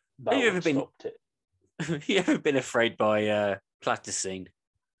 Have you ever been afraid by plasticine?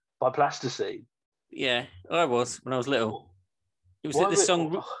 By plasticine? Yeah, I was when I was little. It was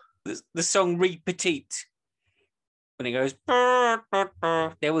the song "Reed Petite." When it goes, burr, burr,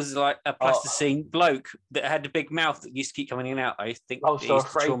 burr, there was like a plasticine bloke that had a big mouth that used to keep coming in and out. I think I was so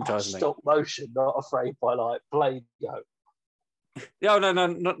afraid by stop motion, not afraid by like Play-Doh.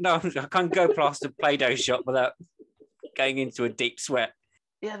 No, I can't go past a Play-Doh shop without going into a deep sweat.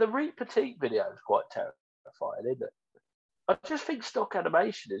 Yeah, the Reed Petite video is quite terrifying, isn't it? I just think stock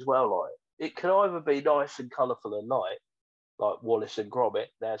animation as well, like it can either be nice and colourful and light, like Wallace and Gromit,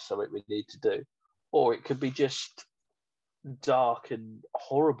 there's something we need to do, or it could be just dark and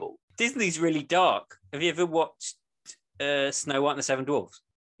horrible. Disney's really dark. Have you ever watched Snow White and the Seven Dwarfs?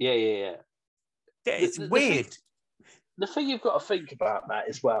 Yeah. It's weird. The thing you've got to think about, Matt,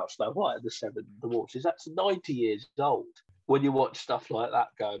 as well, Snow White and the Seven Dwarfs, is that's 90 years old when you watch stuff like that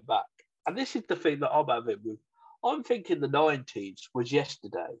going back. And this is the thing that I'm having with. I'm thinking the 90s was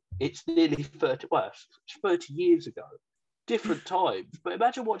yesterday. It's nearly 30 years ago. Different times. But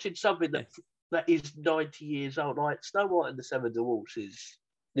imagine watching something that is 90 years old. Like Snow White and the Seven Dwarfs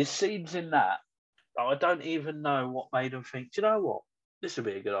there's scenes in that I don't even know what made them think, do you know what? This would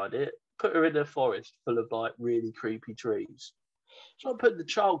be a good idea. Put her in a forest full of like really creepy trees. So I put the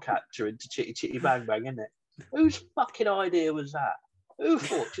child catcher into Chitty Chitty Bang Bang, innit? Whose fucking idea was that? Who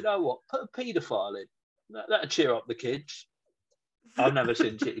thought, you know what? Put a paedophile in. That'll cheer up the kids. I've never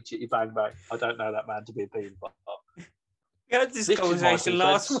seen Chitty Chitty Bang Bang. I don't know that man to be a paedophile. We had this conversation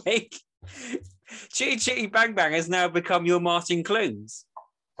last week. Chitty Chitty Bang Bang has now become your Martin Clunes.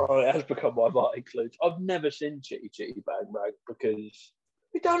 Oh, it has become my Martin Clunes. I've never seen Chitty Chitty Bang Bang because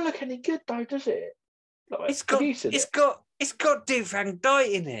it don't look any good though, does it? Like, It's got Dick Van Dyke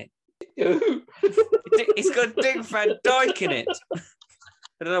in it. It's got Dick Van Dyke in it.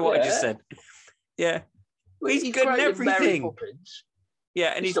 I don't know what I just said. Yeah. He's good in great everything. Mary Poppins.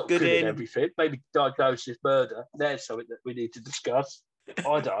 Yeah, and he's not good in everything. Maybe Diagnosis Murder. There's something that we need to discuss.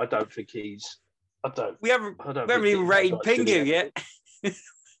 I don't think he's. We haven't even rated Pingu yet.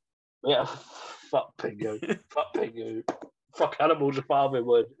 Yeah, fuck Pingu. Fuck Pingu. Fuck Animals of Farming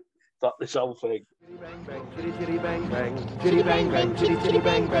Wood. Fuck this whole thing. Chitty chitty bang bang, chitty bang bang, chitty chitty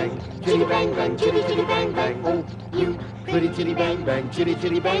bang bang, chitty bang bang, chitty chitty bang bang. Oh, you pretty chitty bang bang, chitty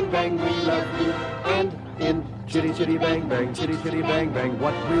chitty bang bang, we love you. And in chitty chitty bang bang, chitty chitty bang bang,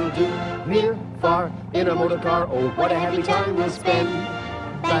 what we'll do near, far, in a motor car. Oh, what a happy time we'll spend.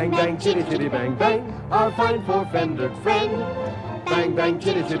 Bang bang, chitty chitty bang bang, our fine four-fendered friend. Bang bang,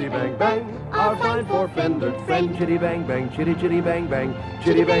 chitty chitty bang bang, our fine four-fendered friend. Chitty bang bang, chitty chitty bang bang,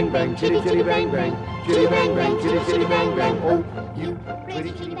 chitty bang bang, chitty chitty bang bang, chitty bang bang, chitty chitty bang bang. Oh, you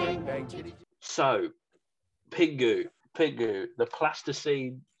pretty chitty bang bang, chitty. So, Pingu, the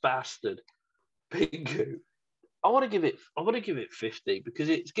plasticine bastard, Pingu. I want to give it 50 because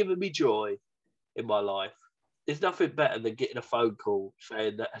it's given me joy in my life. There's nothing better than getting a phone call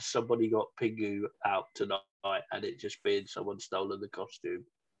saying that has somebody got Pingu out tonight and it just being someone stolen the costume.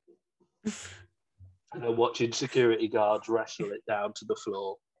 And then watching security guards wrestle it down to the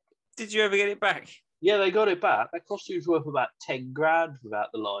floor. Did you ever get it back? Yeah, they got it back. That costume's worth about 10 grand without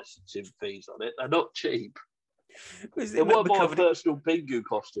the licensing fees on it. They're not cheap. It wasn't my personal Pingu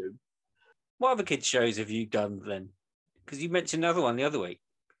costume. What other kids' shows have you done then? Because you mentioned another one the other week.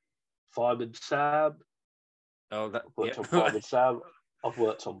 Fireman Sam. Oh, that. I've worked on Fireman Sam. I've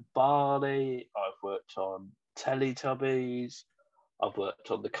worked on Barney. I've worked on Teletubbies. I've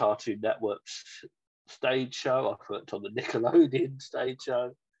worked on the Cartoon Network's stage show. I've worked on the Nickelodeon stage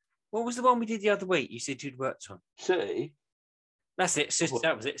show. What was the one we did the other week? You said you'd worked on City. That's it.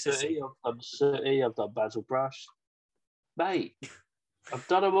 That was it. City. I've done City. I've done Basil Brush. Mate, I've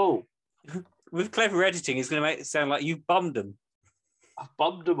done them all. With clever editing, it's going to make it sound like you've bummed them. I've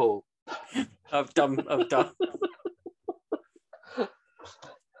bummed them all. I've done.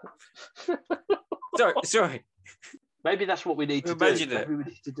 Sorry. Maybe that's what we need to Imagine do. it. Maybe we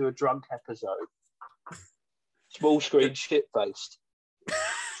need to do a drunk episode. Small screen shit-faced.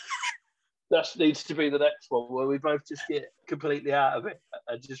 That needs to be the next one where we both just get completely out of it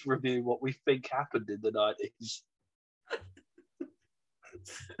and just review what we think happened in the 90s.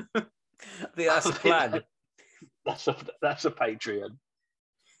 I think that's the plan. That's a Patreon.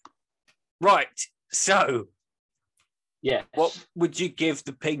 Right. So, yeah, what would you give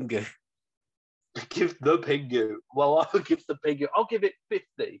the Pingu? Give the Pingu. Well, I'll give the Pingu. I'll give it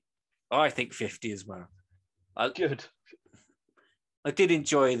 50. I think 50 as well. Good. I did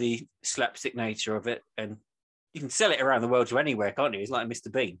enjoy the slapstick nature of it, and you can sell it around the world to anywhere, can't you? It's like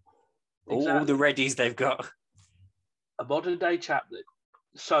Mr. Bean. Exactly. All the readies they've got. A modern day Chaplin.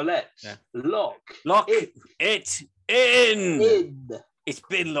 So let's lock it in. It's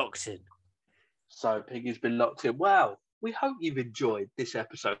been locked in. So Pingu's been locked in. Wow. We hope you've enjoyed this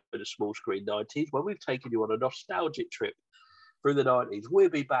episode of the Small Screen 90s where we've taken you on a nostalgic trip through the 90s. We'll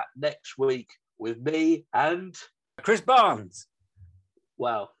be back next week with me and Chris Barnes.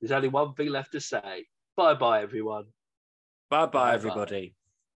 Well, there's only one thing left to say. Bye-bye, everyone. Bye-bye, everybody.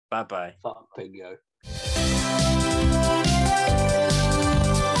 Bye-bye. Fuck Pingu.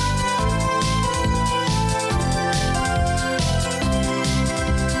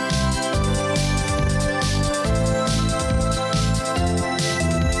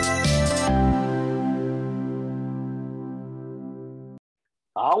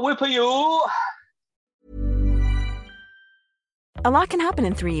 I'll whip you. A lot can happen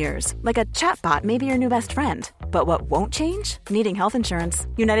in 3 years, like a chatbot may be your new best friend. But what won't change? Needing health insurance.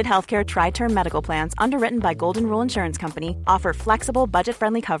 United Healthcare Tri-Term Medical Plans, underwritten by Golden Rule Insurance Company, offer flexible,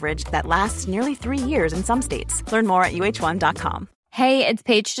 budget-friendly coverage that lasts nearly 3 years in some states. Learn more at uh1.com. Hey, it's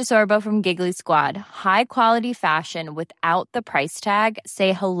Paige DeSorbo from Giggly Squad. High quality fashion without the price tag.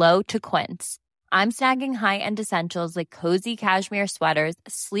 Say hello to Quince. I'm snagging high-end essentials like cozy cashmere sweaters,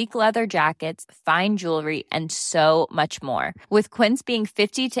 sleek leather jackets, fine jewelry, and so much more. With Quince being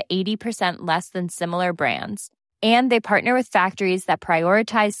 50 to 80% less than similar brands. And they partner with factories that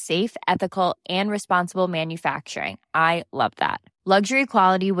prioritize safe, ethical, and responsible manufacturing. I love that. Luxury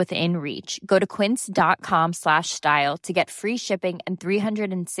quality within reach. Go to quince.com/style to get free shipping and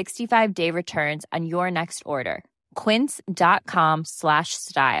 365-day returns on your next order.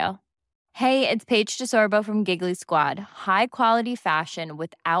 Quince.com/style. Hey, it's Paige DeSorbo from Giggly Squad. High quality fashion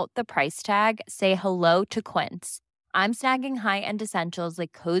without the price tag. Say hello to Quince. I'm snagging high-end essentials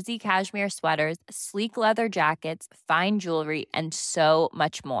like cozy cashmere sweaters, sleek leather jackets, fine jewelry, and so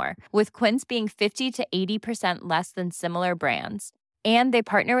much more. With Quince being 50 to 80% less than similar brands. And they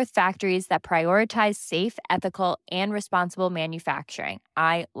partner with factories that prioritize safe, ethical, and responsible manufacturing.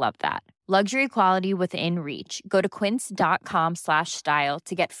 I love that. Luxury quality within reach. Go to quince.com/style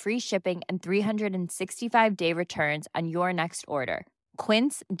to get free shipping and 365-day returns on your next order.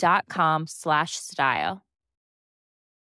 Quince.com/style.